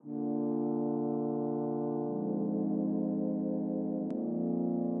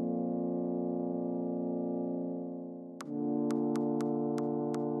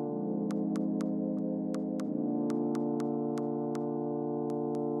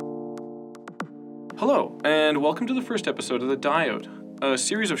Hello, and welcome to the first episode of The Diode, a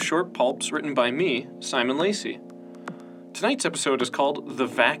series of short pulps written by me, Simon Lacey. Tonight's episode is called The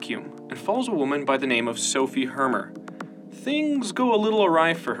Vacuum, and follows a woman by the name of Sophie Hermer. Things go a little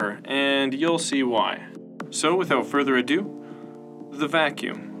awry for her, and you'll see why. So, without further ado, The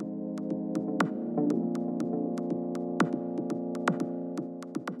Vacuum.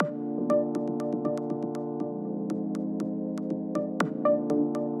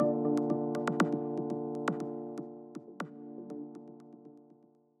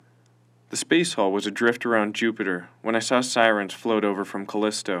 The space hall was adrift around Jupiter when I saw sirens float over from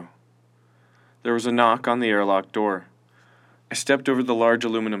Callisto. There was a knock on the airlock door. I stepped over the large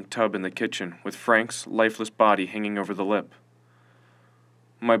aluminum tub in the kitchen, with Frank's lifeless body hanging over the lip.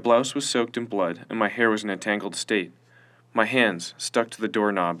 My blouse was soaked in blood, and my hair was in a tangled state. My hands stuck to the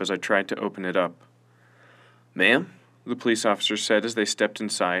doorknob as I tried to open it up. "Ma'am?" the police officer said as they stepped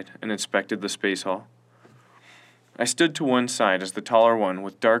inside and inspected the space hall. I stood to one side as the taller one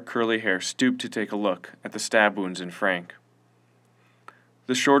with dark curly hair stooped to take a look at the stab wounds in Frank.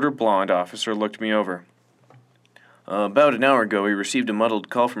 The shorter blonde officer looked me over. About an hour ago we received a muddled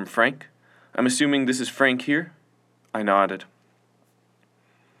call from Frank. I'm assuming this is Frank here?" I nodded.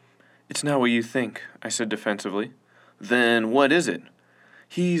 "It's not what you think," I said defensively. "Then what is it?"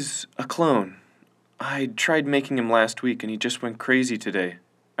 "He's a clone. I tried making him last week and he just went crazy today,"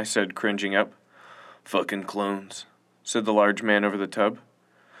 I said, cringing up. "Fucking clones," said the large man over the tub.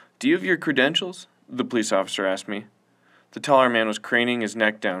 "Do you have your credentials?" the police officer asked me. The taller man was craning his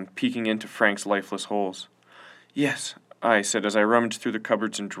neck down, peeking into Frank's lifeless holes. "Yes," I said as I rummaged through the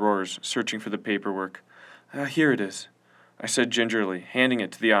cupboards and drawers, searching for the paperwork. Here it is," I said gingerly, handing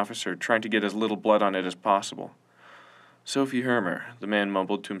it to the officer, trying to get as little blood on it as possible. "Sophie Hermer," the man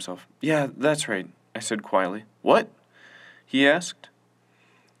mumbled to himself. "Yeah, that's right," I said quietly. "What?" he asked.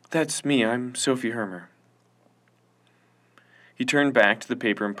 "That's me, I'm Sophie Hermer." He turned back to the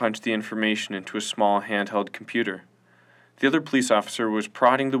paper and punched the information into a small handheld computer. The other police officer was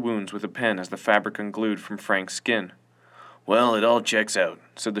prodding the wounds with a pen as the fabric unglued from Frank's skin. "Well, it all checks out,"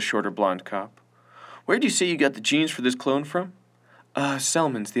 said the shorter blonde cop. "Where'd you say you got the genes for this clone from?"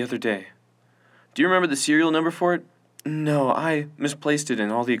 Selman's the other day." "Do you remember the serial number for it?" "No, I misplaced it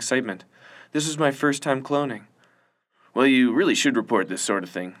in all the excitement. This is my first time cloning." "Well, you really should report this sort of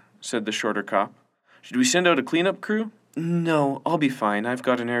thing," said the shorter cop. "Should we send out a cleanup crew?" "No, I'll be fine. I've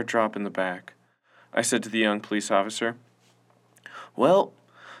got an airdrop in the back," I said to the young police officer. "Well,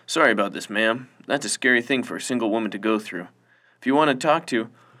 sorry about this, ma'am. That's a scary thing for a single woman to go through. If you want to talk to—"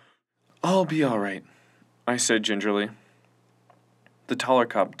 "I'll be all right," I said gingerly. The taller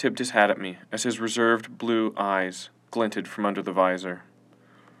cop tipped his hat at me as his reserved blue eyes glinted from under the visor.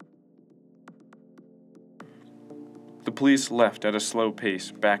 The police left at a slow pace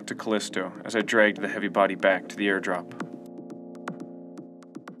back to Callisto as I dragged the heavy body back to the airdrop.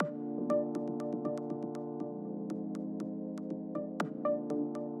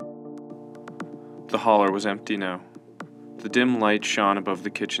 The hauler was empty now. The dim light shone above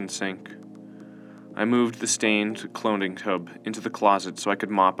the kitchen sink. I moved the stained cloning tub into the closet so I could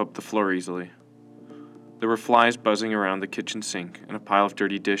mop up the floor easily. There were flies buzzing around the kitchen sink and a pile of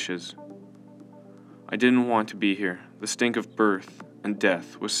dirty dishes. I didn't want to be here. The stink of birth and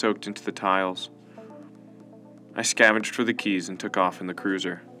death was soaked into the tiles. I scavenged for the keys and took off in the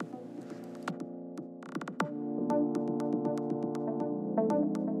cruiser.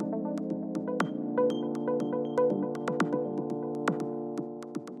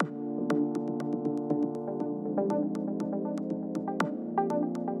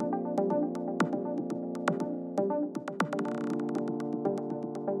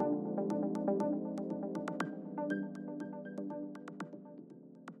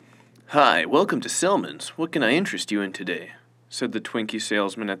 "Hi, welcome to Selman's. What can I interest you in today?" said the Twinkie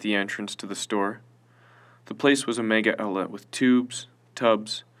salesman at the entrance to the store. The place was a mega outlet with tubes,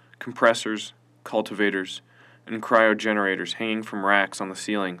 tubs, compressors, cultivators, and cryogenerators hanging from racks on the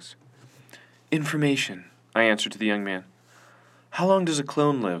ceilings. "Information," I answered to the young man. "How long does a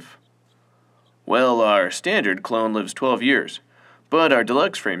clone live?" "Well, our standard clone lives 12 years, but our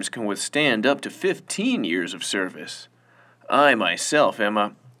deluxe frames can withstand up to 15 years of service. I myself am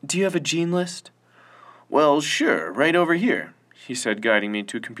a—" "Do you have a gene list?" "Well, sure, right over here," he said, guiding me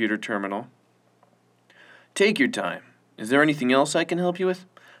to a computer terminal. "Take your time. Is there anything else I can help you with?"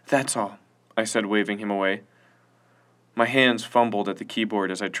 "That's all," I said, waving him away. My hands fumbled at the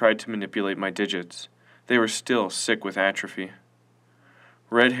keyboard as I tried to manipulate my digits. They were still sick with atrophy.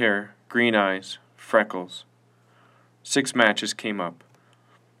 Red hair, green eyes, freckles. 6 matches came up.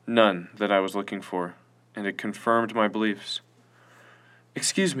 None that I was looking for, and it confirmed my beliefs.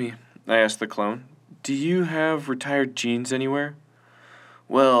 "Excuse me," I asked the clone, Do you have retired jeans anywhere?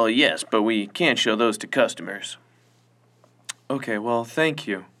 Well, yes, but we can't show those to customers. Okay, well, thank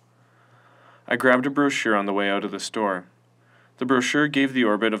you. I grabbed a brochure on the way out of the store. The brochure gave the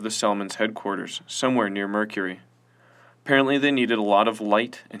orbit of the Selman's headquarters, somewhere near Mercury. Apparently they needed a lot of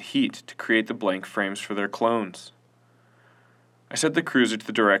light and heat to create the blank frames for their clones. I set the cruiser to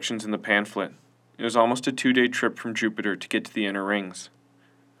the directions in the pamphlet. It was almost a 2-day trip from Jupiter to get to the inner rings.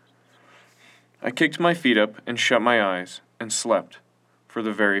 I kicked my feet up and shut my eyes and slept for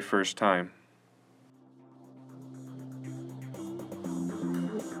the very first time.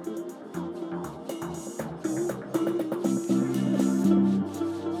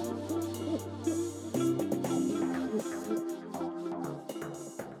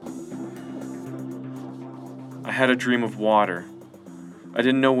 I had a dream of water. I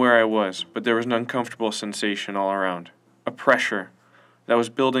didn't know where I was, but there was an uncomfortable sensation all around, a pressure that was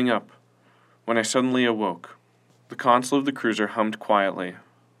building up when I suddenly awoke. The console of the cruiser hummed quietly.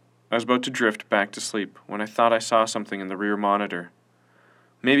 I was about to drift back to sleep when I thought I saw something in the rear monitor.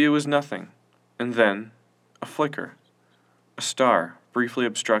 Maybe it was nothing, and then a flicker, a star briefly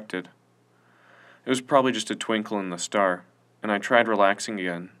obstructed. It was probably just a twinkle in the star, and I tried relaxing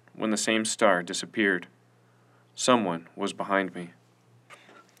again when the same star disappeared. Someone was behind me.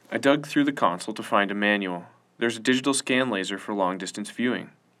 I dug through the console to find a manual. There's a digital scan laser for long-distance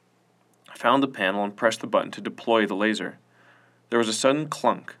viewing. I found the panel and pressed the button to deploy the laser. There was a sudden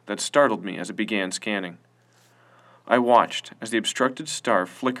clunk that startled me as it began scanning. I watched as the obstructed star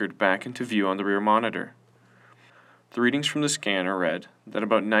flickered back into view on the rear monitor. The readings from the scanner read that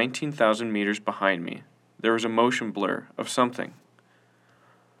about 19,000 meters behind me, there was a motion blur of something.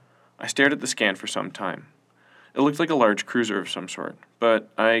 I stared at the scan for some time. It looked like a large cruiser of some sort, but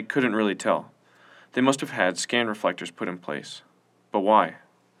I couldn't really tell. They must have had scan reflectors put in place. But why?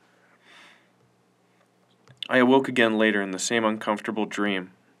 I awoke again later in the same uncomfortable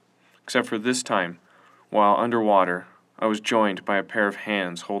dream, except for this time, while underwater, I was joined by a pair of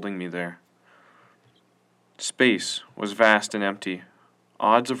hands holding me there. Space was vast and empty.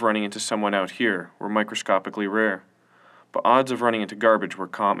 Odds of running into someone out here were microscopically rare, but odds of running into garbage were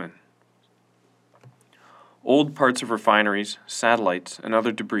common. Old parts of refineries, satellites, and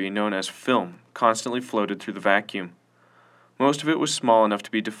other debris known as film constantly floated through the vacuum. Most of it was small enough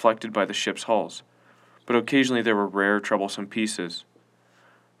to be deflected by the ship's hulls, but occasionally there were rare, troublesome pieces.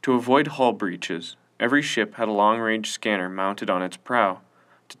 To avoid hull breaches, every ship had a long-range scanner mounted on its prow,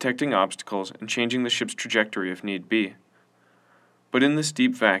 detecting obstacles and changing the ship's trajectory if need be. But in this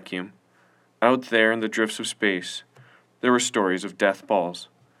deep vacuum, out there in the drifts of space, there were stories of death balls.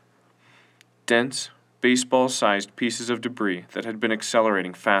 Dense, baseball-sized pieces of debris that had been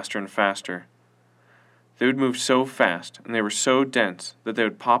accelerating faster and faster. They would move so fast, and they were so dense that they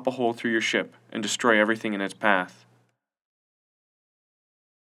would pop a hole through your ship and destroy everything in its path.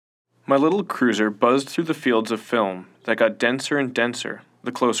 My little cruiser buzzed through the fields of film that got denser and denser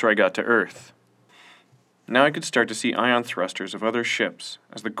the closer I got to Earth. Now I could start to see ion thrusters of other ships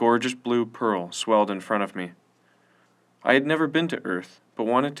as the gorgeous blue pearl swelled in front of me. I had never been to Earth, but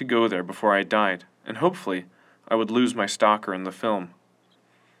wanted to go there before I died, and hopefully I would lose my stalker in the film.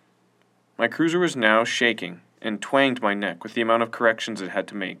 My cruiser was now shaking and twanged my neck with the amount of corrections it had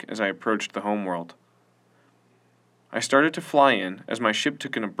to make as I approached the homeworld. I started to fly in as my ship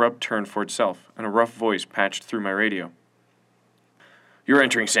took an abrupt turn for itself and a rough voice patched through my radio. "You're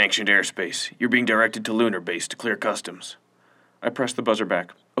entering sanctioned airspace. You're being directed to lunar base to clear customs." I pressed the buzzer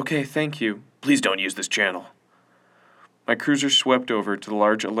back. "Okay, thank you." "Please don't use this channel." My cruiser swept over to the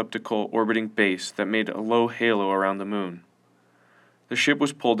large elliptical orbiting base that made a low halo around the moon. The ship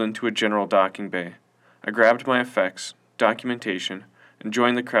was pulled into a general docking bay. I grabbed my effects, documentation, and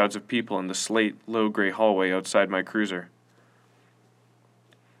joined the crowds of people in the slate, low-gray hallway outside my cruiser.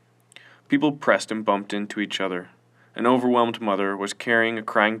 People pressed and bumped into each other. An overwhelmed mother was carrying a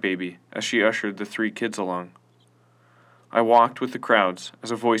crying baby as she ushered the 3 kids along. I walked with the crowds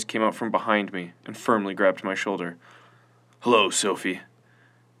as a voice came out from behind me and firmly grabbed my shoulder. "Hello, Sophie."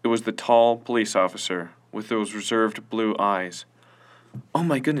 It was the tall police officer with those reserved blue eyes. "Oh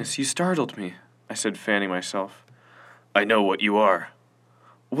my goodness, you startled me," I said, fanning myself. "I know what you are."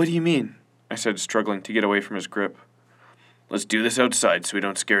 "What do you mean?" I said, struggling to get away from his grip. "Let's do this outside so we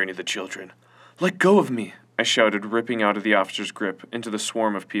don't scare any of the children." "Let go of me," I shouted, ripping out of the officer's grip into the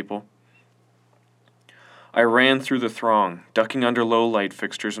swarm of people. I ran through the throng, ducking under low light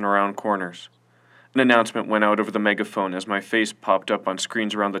fixtures and around corners. An announcement went out over the megaphone as my face popped up on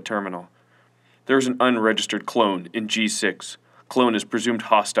screens around the terminal. There is an unregistered clone in G6. Clone is presumed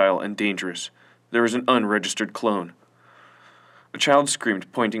hostile and dangerous. There is an unregistered clone. A child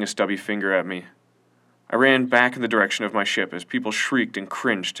screamed, pointing a stubby finger at me. I ran back in the direction of my ship as people shrieked and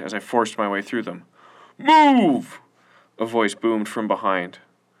cringed as I forced my way through them. "Move!" a voice boomed from behind.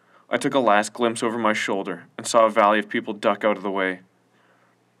 I took a last glimpse over my shoulder and saw a valley of people duck out of the way.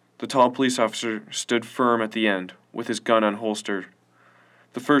 The tall police officer stood firm at the end, with his gun unholstered.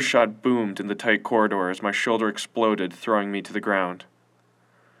 The first shot boomed in the tight corridor as my shoulder exploded, throwing me to the ground.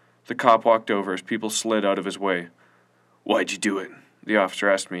 The cop walked over as people slid out of his way. "Why'd you do it?" the officer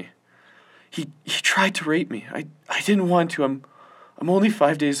asked me. He tried to rape me. I didn't want to. I'm only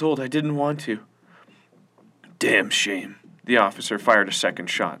 5 days old. I didn't want to." "Damn shame." The officer fired a second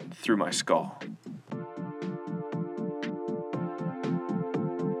shot through my skull.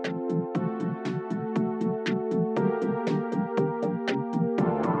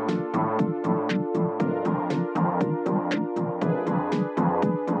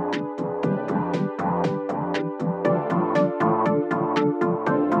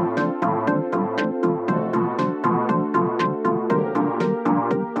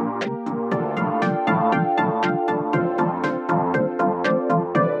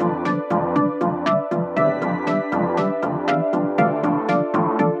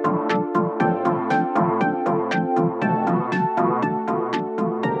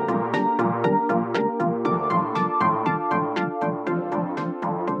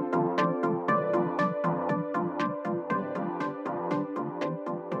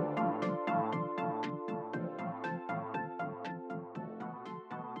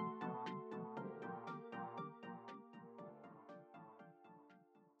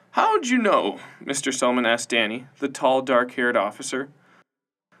 "How'd you know?" Mr. Selman asked Danny, the tall, dark-haired officer.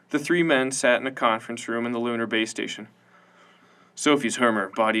 The three men sat in a conference room in the lunar base station. "Sophie's Hermer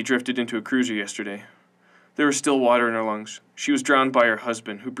body drifted into a cruiser yesterday. There was still water in her lungs. She was drowned by her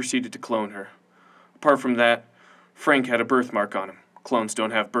husband, who proceeded to clone her. Apart from that, Frank had a birthmark on him. Clones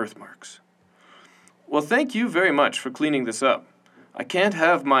don't have birthmarks." "Well, thank you very much for cleaning this up. I can't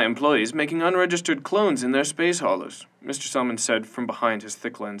have my employees making unregistered clones in their space haulers," Mr. Selman said from behind his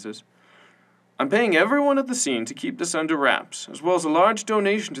thick lenses. "I'm paying everyone at the scene to keep this under wraps, as well as a large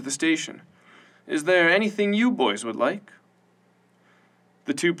donation to the station. Is there anything you boys would like?"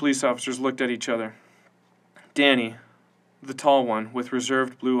 The two police officers looked at each other. Danny, the tall one with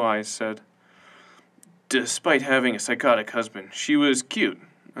reserved blue eyes, said, "Despite having a psychotic husband, she was cute.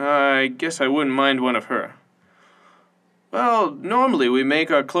 I guess I wouldn't mind one of her." "Well, normally we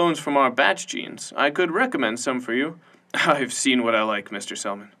make our clones from our batch genes. I could recommend some for you." "I've seen what I like, Mr.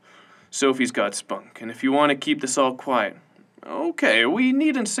 Selman. Sophie's got spunk, and if you want to keep this all quiet—" "Okay, we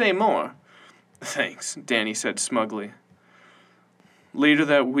needn't say more." "Thanks," Danny said smugly. Later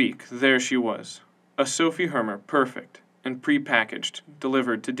that week, there she was, a Sophie Hermer, perfect and pre-packaged,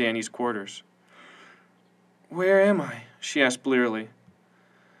 delivered to Danny's quarters. "Where am I?" she asked blearily.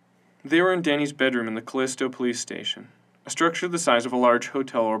 They were in Danny's bedroom in the Callisto police station, a structure the size of a large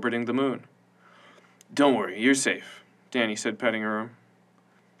hotel orbiting the moon. "Don't worry, you're safe," Danny said, petting her arm.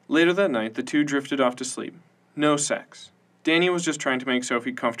 Later that night, the two drifted off to sleep. No sex. Danny was just trying to make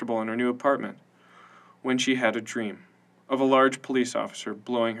Sophie comfortable in her new apartment, when she had a dream of a large police officer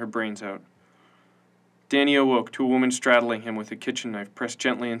blowing her brains out. Danny awoke to a woman straddling him with a kitchen knife pressed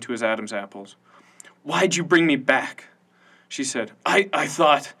gently into his Adam's apples. "Why'd you bring me back?" she said. I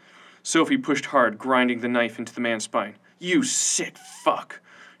thought—" Sophie pushed hard, grinding the knife into the man's spine. "You sick fuck,"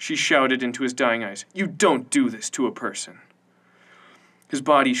 she shouted into his dying eyes. "You don't do this to a person." His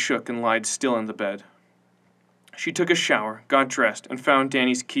body shook and lied still in the bed. She took a shower, got dressed, and found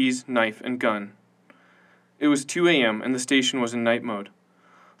Danny's keys, knife, and gun. It was 2 a.m., and the station was in night mode.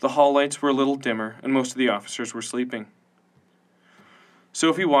 The hall lights were a little dimmer, and most of the officers were sleeping.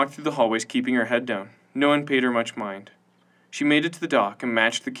 Sophie walked through the hallways, keeping her head down. No one paid her much mind. She made it to the dock and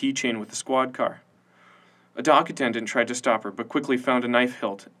matched the keychain with the squad car. A dock attendant tried to stop her, but quickly found a knife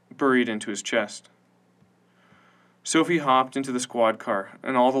hilt buried into his chest. Sophie hopped into the squad car,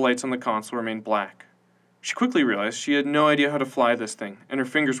 and all the lights on the console remained black. She quickly realized she had no idea how to fly this thing, and her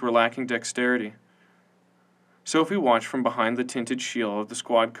fingers were lacking dexterity. Sophie watched from behind the tinted shield of the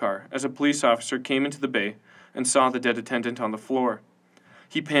squad car as a police officer came into the bay and saw the dead attendant on the floor.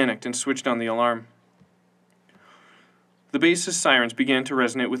 He panicked and switched on the alarm. The base's sirens began to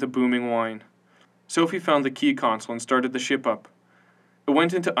resonate with a booming whine. Sophie found the key console and started the ship up. It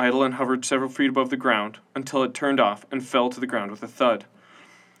went into idle and hovered several feet above the ground until it turned off and fell to the ground with a thud.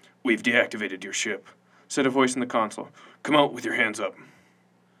 "We've deactivated your ship," said a voice in the console. "Come out with your hands up."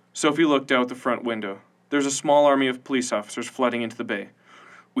 Sophie looked out the front window. There was a small army of police officers flooding into the bay.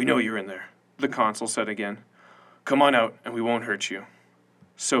 "We know you're in there," the console said again. "Come on out, and we won't hurt you."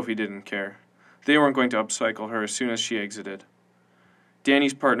 Sophie didn't care. They weren't going to upcycle her as soon as she exited.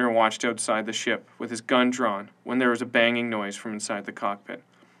 Danny's partner watched outside the ship with his gun drawn when there was a banging noise from inside the cockpit.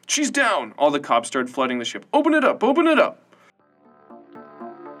 "She's down!" All the cops started flooding the ship. "Open it up! Open it up!"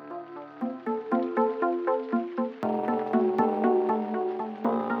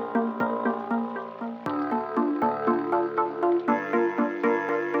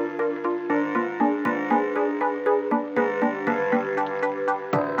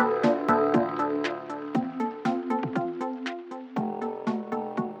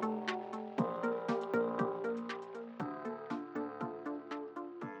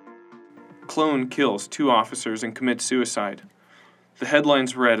 Clone kills 2 officers and commits suicide. The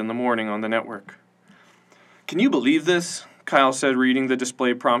headlines read in the morning on the network. "Can you believe this?" Kyle said, reading the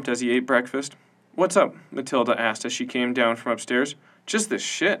display prompt as he ate breakfast. "What's up?" Matilda asked as she came down from upstairs. "Just this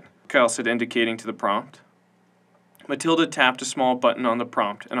shit," Kyle said, indicating to the prompt. Matilda tapped a small button on the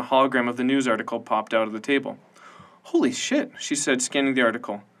prompt, and a hologram of the news article popped out of the table. "Holy shit," she said, scanning the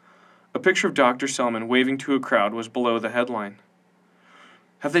article. A picture of Dr. Selman waving to a crowd was below the headline.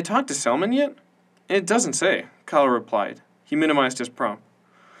 "Have they talked to Selman yet?" "It doesn't say," Kyle replied. He minimized his prompt.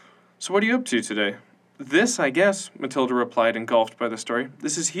 "So what are you up to today?" "This, I guess," Matilda replied, engulfed by the story.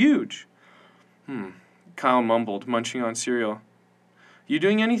 "This is huge." Kyle mumbled, munching on cereal. "You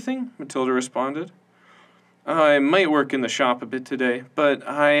doing anything?" Matilda responded. "I might work in the shop a bit today, but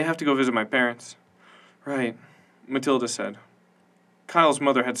I have to go visit my parents." "Right," Matilda said. Kyle's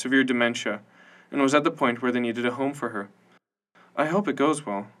mother had severe dementia and was at the point where they needed a home for her. "I hope it goes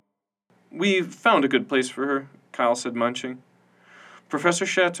well." "We've found a good place for her," Kyle said, munching. Professor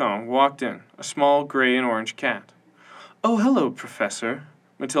Chaton walked in, a small gray and orange cat. "Oh, hello, Professor,"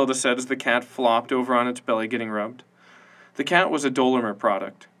 Matilda said as the cat flopped over on its belly getting rubbed. The cat was a Dolomer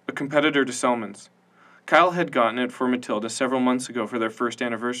product, a competitor to Selman's. Kyle had gotten it for Matilda several months ago for their first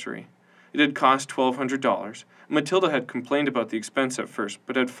anniversary. It had cost $1,200. Matilda had complained about the expense at first,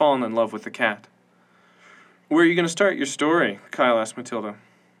 but had fallen in love with the cat. "Where are you going to start your story?" Kyle asked Matilda.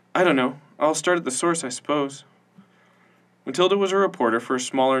 "I don't know. I'll start at the source, I suppose." Matilda was a reporter for a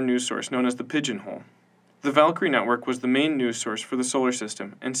smaller news source known as the Pigeonhole. The Valkyrie network was the main news source for the solar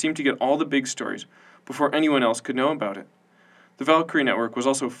system and seemed to get all the big stories before anyone else could know about it. The Valkyrie network was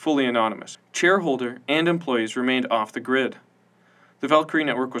also fully anonymous. Shareholder and employees remained off the grid. The Valkyrie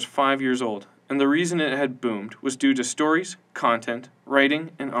network was 5 years old, and the reason it had boomed was due to stories, content,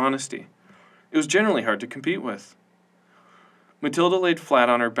 writing, and honesty. It was generally hard to compete with. Matilda laid flat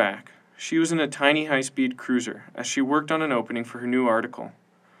on her back. She was in a tiny high-speed cruiser as she worked on an opening for her new article.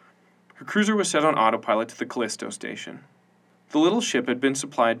 Her cruiser was set on autopilot to the Callisto station. The little ship had been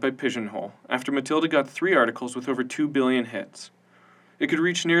supplied by Pigeonhole after Matilda got 3 articles with over 2 billion hits. It could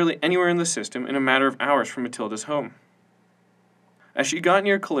reach nearly anywhere in the system in a matter of hours from Matilda's home. As she got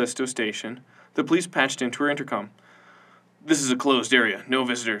near Callisto station, the police patched into her intercom. "This is a closed area, no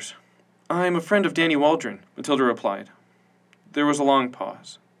visitors." "I'm a friend of Danny Waldron," Matilda replied. There was a long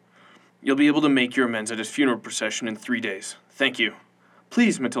pause. "You'll be able to make your amends at his funeral procession in 3 days. Thank you."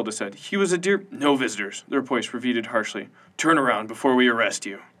 "Please," Matilda said. "He was a dear—" "No visitors," their voice repeated harshly. "Turn around before we arrest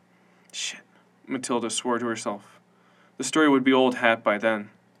you." Shit, Matilda swore to herself. The story would be old hat by then.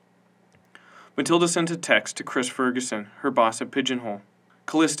 Matilda sent a text to Chris Ferguson, her boss at Pigeonhole.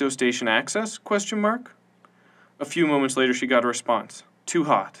 "Callisto station access? ? A few moments later she got a response. "Too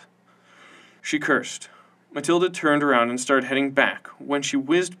hot." She cursed. Matilda turned around and started heading back when she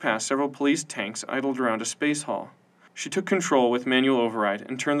whizzed past several police tanks idled around a space hall. She took control with manual override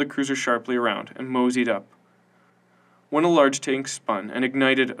and turned the cruiser sharply around and moseyed up. One of the large tanks spun and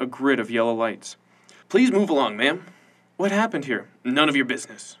ignited a grid of yellow lights. "Please move along, ma'am." "What happened here?" "None of your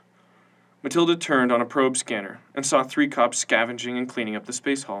business." Matilda turned on a probe scanner and saw 3 cops scavenging and cleaning up the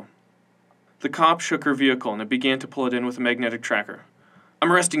space hall. The cop shook her vehicle and it began to pull it in with a magnetic tracker.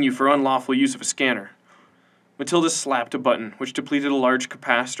 "I'm arresting you for unlawful use of a scanner." Matilda slapped a button, which depleted a large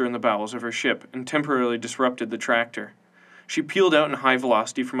capacitor in the bowels of her ship and temporarily disrupted the tractor. She peeled out in high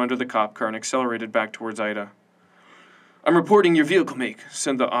velocity from under the cop car and accelerated back towards Ida. "I'm reporting your vehicle make,"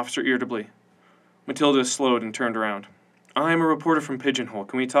 said the officer irritably. Matilda slowed and turned around. "I'm a reporter from Pigeonhole.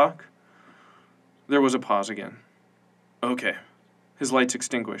 Can we talk?" There was a pause again. "Okay." His lights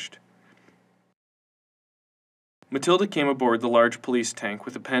extinguished. Matilda came aboard the large police tank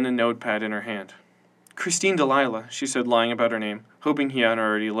with a pen and notepad in her hand. "Christine Delilah," she said, lying about her name, hoping he hadn't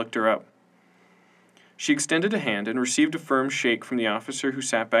already looked her up. She extended a hand and received a firm shake from the officer who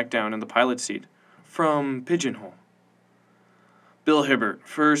sat back down in the pilot's seat. "From Pigeonhole." "Bill Hibbert,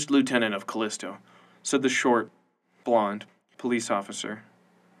 first lieutenant of Callisto," said the short, blonde police officer.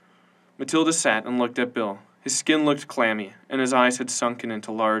 Matilda sat and looked at Bill. His skin looked clammy, and his eyes had sunken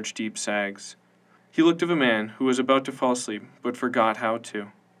into large, deep sags. He looked of a man who was about to fall asleep, but forgot how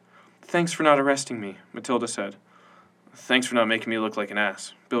to. "Thanks for not arresting me," Matilda said. "Thanks for not making me look like an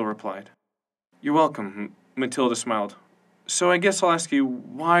ass," Bill replied. "You're welcome," Matilda smiled. "So I guess I'll ask you,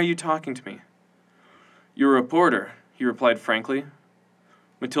 why are you talking to me?" "You're a reporter," he replied frankly.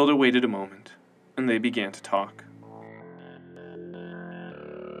 Matilda waited a moment, and they began to talk.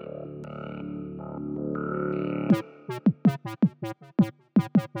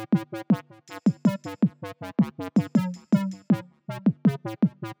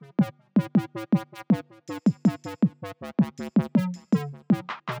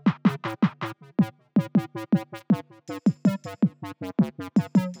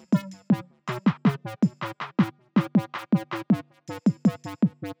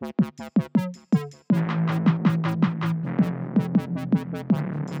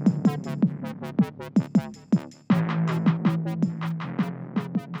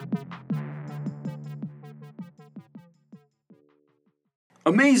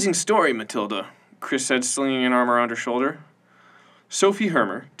 "Amazing story, Matilda," Chris said, slinging an arm around her shoulder. Sophie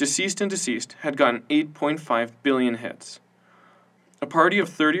Hermer, deceased, had gotten 8.5 billion hits. A party of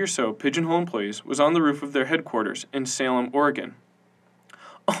 30 or so Pigeonhole employees was on the roof of their headquarters in Salem, Oregon.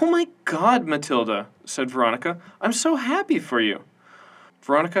 "Oh my God, Matilda," said Veronica. "I'm so happy for you."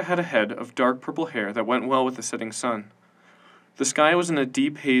 Veronica had a head of dark purple hair that went well with the setting sun. The sky was in a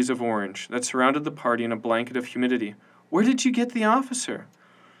deep haze of orange that surrounded the party in a blanket of humidity. "Where did you get the officer?"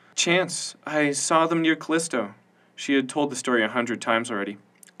 "Chance. I saw them near Callisto." She had told the story 100 times already.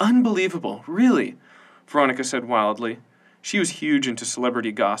 "Unbelievable, really," Veronica said wildly. She was huge into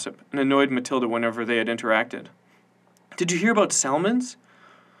celebrity gossip and annoyed Matilda whenever they had interacted. "Did you hear about Salmon's?"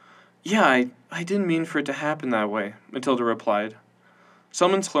 "Yeah, I didn't mean for it to happen that way," Matilda replied.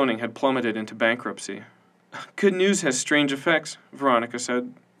 Salmon's cloning had plummeted into bankruptcy. "Good news has strange effects," Veronica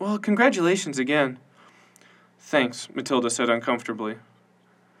said. "Well, congratulations again." "Thanks," Matilda said uncomfortably.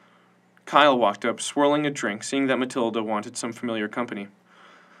 Kyle walked up, swirling a drink, seeing that Matilda wanted some familiar company.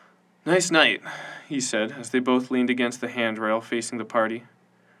 "Nice night," he said, as they both leaned against the handrail facing the party.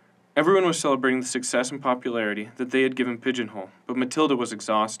 Everyone was celebrating the success and popularity that they had given Pigeonhole, but Matilda was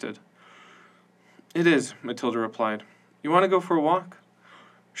exhausted. "It is," Matilda replied. "You want to go for a walk?"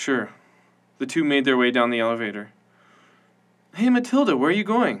 "Sure." The two made their way down the elevator. "Hey, Matilda, where are you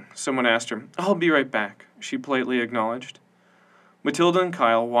going?" someone asked her. "I'll be right back," she politely acknowledged. Matilda and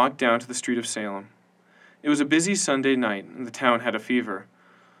Kyle walked down to the street of Salem. It was a busy Sunday night, and the town had a fever.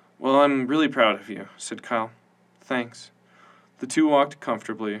 "Well, I'm really proud of you," said Kyle. "Thanks." The two walked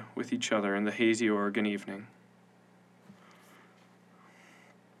comfortably with each other in the hazy Oregon evening.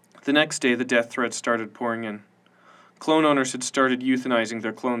 The next day, the death threats started pouring in. Clone owners had started euthanizing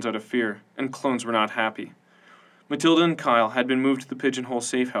their clones out of fear, and clones were not happy. Matilda and Kyle had been moved to the Pigeonhole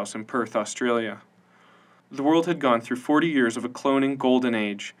Safe House in Perth, Australia. The world had gone through 40 years of a cloning golden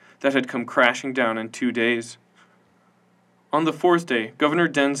age that had come crashing down in 2 days. On the 4th day, Governor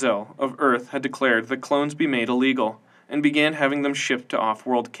Denzel of Earth had declared that clones be made illegal and began having them shipped to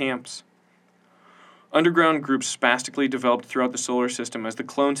off-world camps. Underground groups spastically developed throughout the solar system as the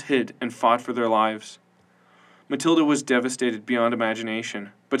clones hid and fought for their lives. Matilda was devastated beyond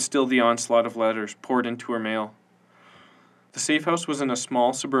imagination, but still the onslaught of letters poured into her mail. The safe house was in a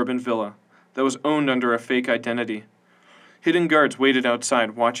small suburban villa that was owned under a fake identity. Hidden guards waited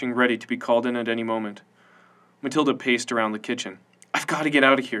outside, watching, ready to be called in at any moment. Matilda paced around the kitchen. "I've got to get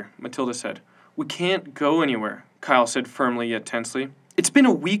out of here," Matilda said. "We can't go anywhere," Kyle said firmly yet tensely. "It's been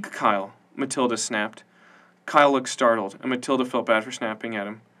a week, Kyle," Matilda snapped. Kyle looked startled, and Matilda felt bad for snapping at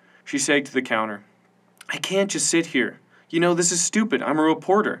him. She sagged to the counter. "I can't just sit here. You know, this is stupid. I'm a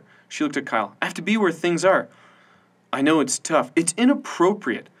reporter." She looked at Kyle. "I have to be where things are." "I know it's tough. It's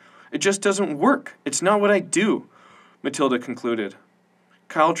inappropriate. It just doesn't work. It's not what I do," Matilda concluded.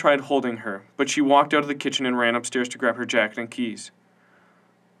 Kyle tried holding her, but she walked out of the kitchen and ran upstairs to grab her jacket and keys.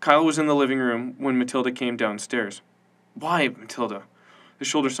 Kyle was in the living room when Matilda came downstairs. "Why, Matilda?" His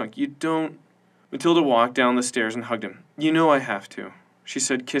shoulders sunk. "You don't—" Matilda walked down the stairs and hugged him. "You know I have to," she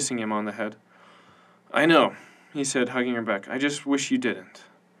said, kissing him on the head. "I know," he said, hugging her back. "I just wish you didn't."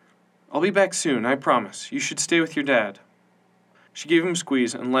 "I'll be back soon, I promise. You should stay with your dad." She gave him a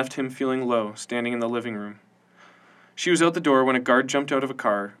squeeze and left him feeling low, standing in the living room. She was out the door when a guard jumped out of a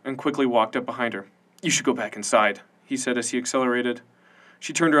car and quickly walked up behind her. "You should go back inside," he said as he accelerated.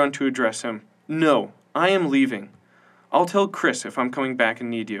 She turned around to address him. "No, I am leaving. I'll tell Chris if I'm coming back and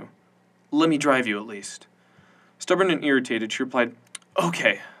need you. Let me drive you at least." Stubborn and irritated, she replied,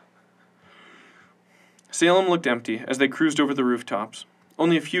 "Okay." Salem looked empty as they cruised over the rooftops.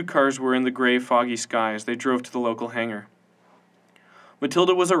 Only a few cars were in the gray, foggy sky as they drove to the local hangar.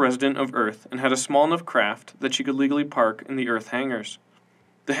 Matilda was a resident of Earth and had a small enough craft that she could legally park in the Earth hangars.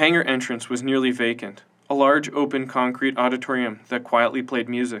 The hangar entrance was nearly vacant, a large open concrete auditorium that quietly played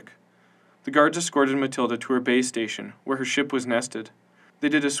music. The guards escorted Matilda to her base station, where her ship was nested. They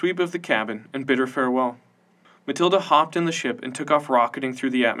did a sweep of the cabin and bid her farewell. Matilda hopped in the ship and took off rocketing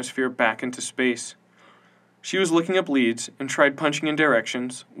through the atmosphere back into space. She was looking up leads and tried punching in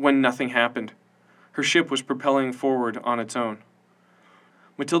directions when nothing happened. Her ship was propelling forward on its own.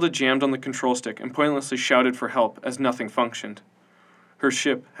 Matilda jammed on the control stick and pointlessly shouted for help as nothing functioned. Her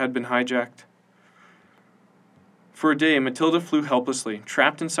ship had been hijacked. For a day, Matilda flew helplessly,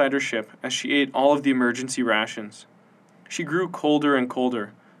 trapped inside her ship as she ate all of the emergency rations. She grew colder and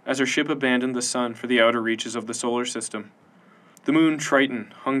colder as her ship abandoned the sun for the outer reaches of the solar system. The moon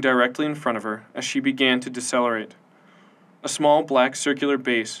Triton hung directly in front of her as she began to decelerate. A small black circular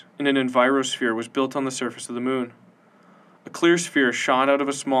base in an envirosphere was built on the surface of the moon. A clear sphere shot out of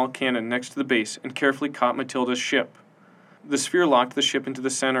a small cannon next to the base and carefully caught Matilda's ship. The sphere locked the ship into the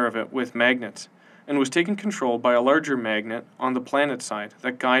center of it with magnets, and was taken control by a larger magnet on the planet side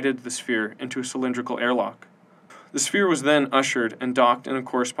that guided the sphere into a cylindrical airlock. The sphere was then ushered and docked in a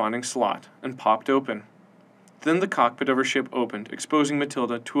corresponding slot and popped open. Then the cockpit of her ship opened, exposing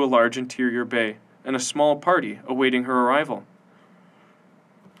Matilda to a large interior bay and a small party awaiting her arrival.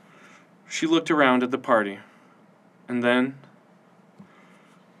 She looked around at the party, and then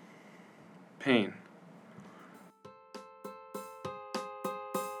pain.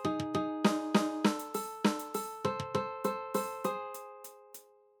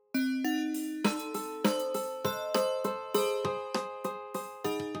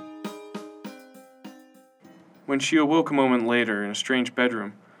 When she awoke a moment later in a strange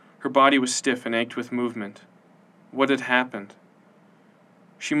bedroom, her body was stiff and ached with movement. What had happened?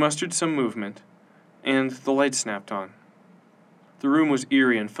 She mustered some movement, and the light snapped on. The room was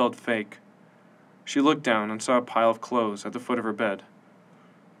eerie and felt fake. She looked down and saw a pile of clothes at the foot of her bed.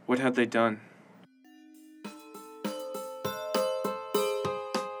 What had they done?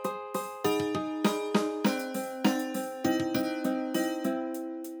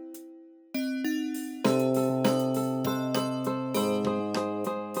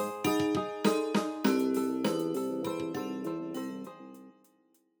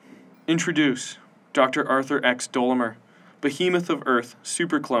 Introduce Dr. Arthur X. Dolomer, behemoth of Earth,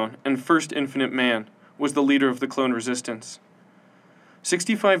 superclone, and first infinite man, was the leader of the clone resistance.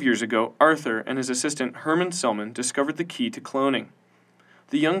 65 years ago, Arthur and his assistant Herman Selman discovered the key to cloning.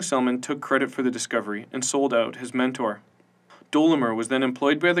 The young Selman took credit for the discovery and sold out his mentor. Dolomer was then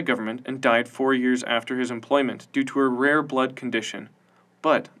employed by the government and died 4 years after his employment due to a rare blood condition,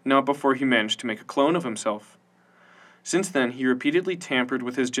 but not before he managed to make a clone of himself. Since then, he repeatedly tampered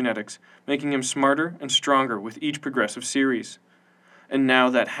with his genetics, making him smarter and stronger with each progressive series. And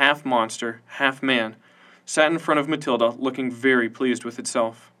now that half monster, half man, sat in front of Matilda looking very pleased with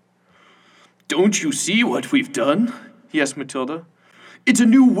itself. "Don't you see what we've done?" he asked Matilda. "It's a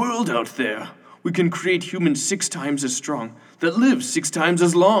new world out there. We can create humans 6 times as strong, that live 6 times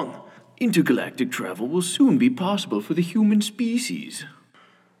as long. Intergalactic travel will soon be possible for the human species."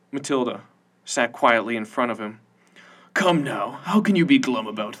 Matilda sat quietly in front of him. "Come now, how can you be glum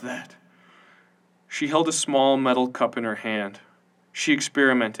about that?" She held a small metal cup in her hand. She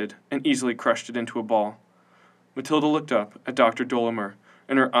experimented and easily crushed it into a ball. Matilda looked up at Dr. Dolomer,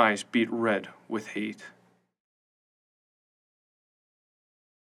 and her eyes beat red with hate.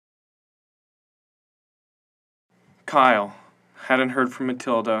 Kyle hadn't heard from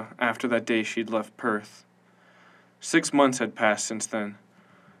Matilda after that day she'd left Perth. 6 months had passed since then,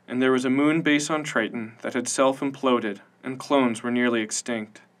 and there was a moon base on Triton that had self-imploded, and clones were nearly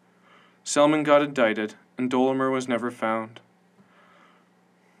extinct. Selman got indicted, and Dolomer was never found.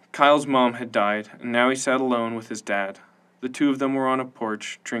 Kyle's mom had died, and now he sat alone with his dad. The two of them were on a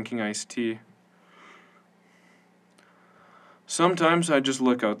porch, drinking iced tea. "Sometimes I just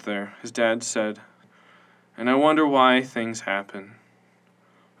look out there," his dad said, "and I wonder why things happen.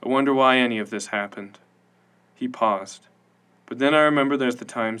 I wonder why any of this happened." He paused. "But then I remember there's the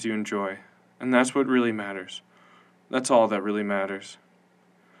times you enjoy, and that's what really matters. That's all that really matters."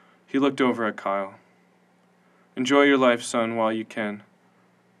 He looked over at Kyle. "Enjoy your life, son, while you can.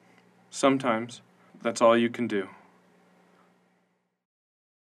 Sometimes, that's all you can do."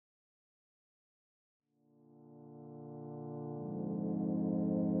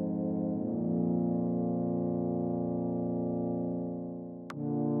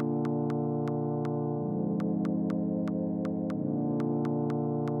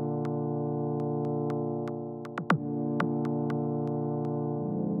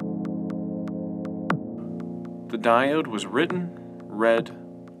 The Diode was written, read,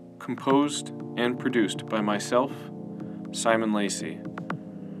 composed, and produced by myself, Simon Lacey.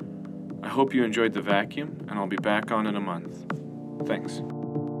 I hope you enjoyed the vacuum, and I'll be back on in a month. Thanks.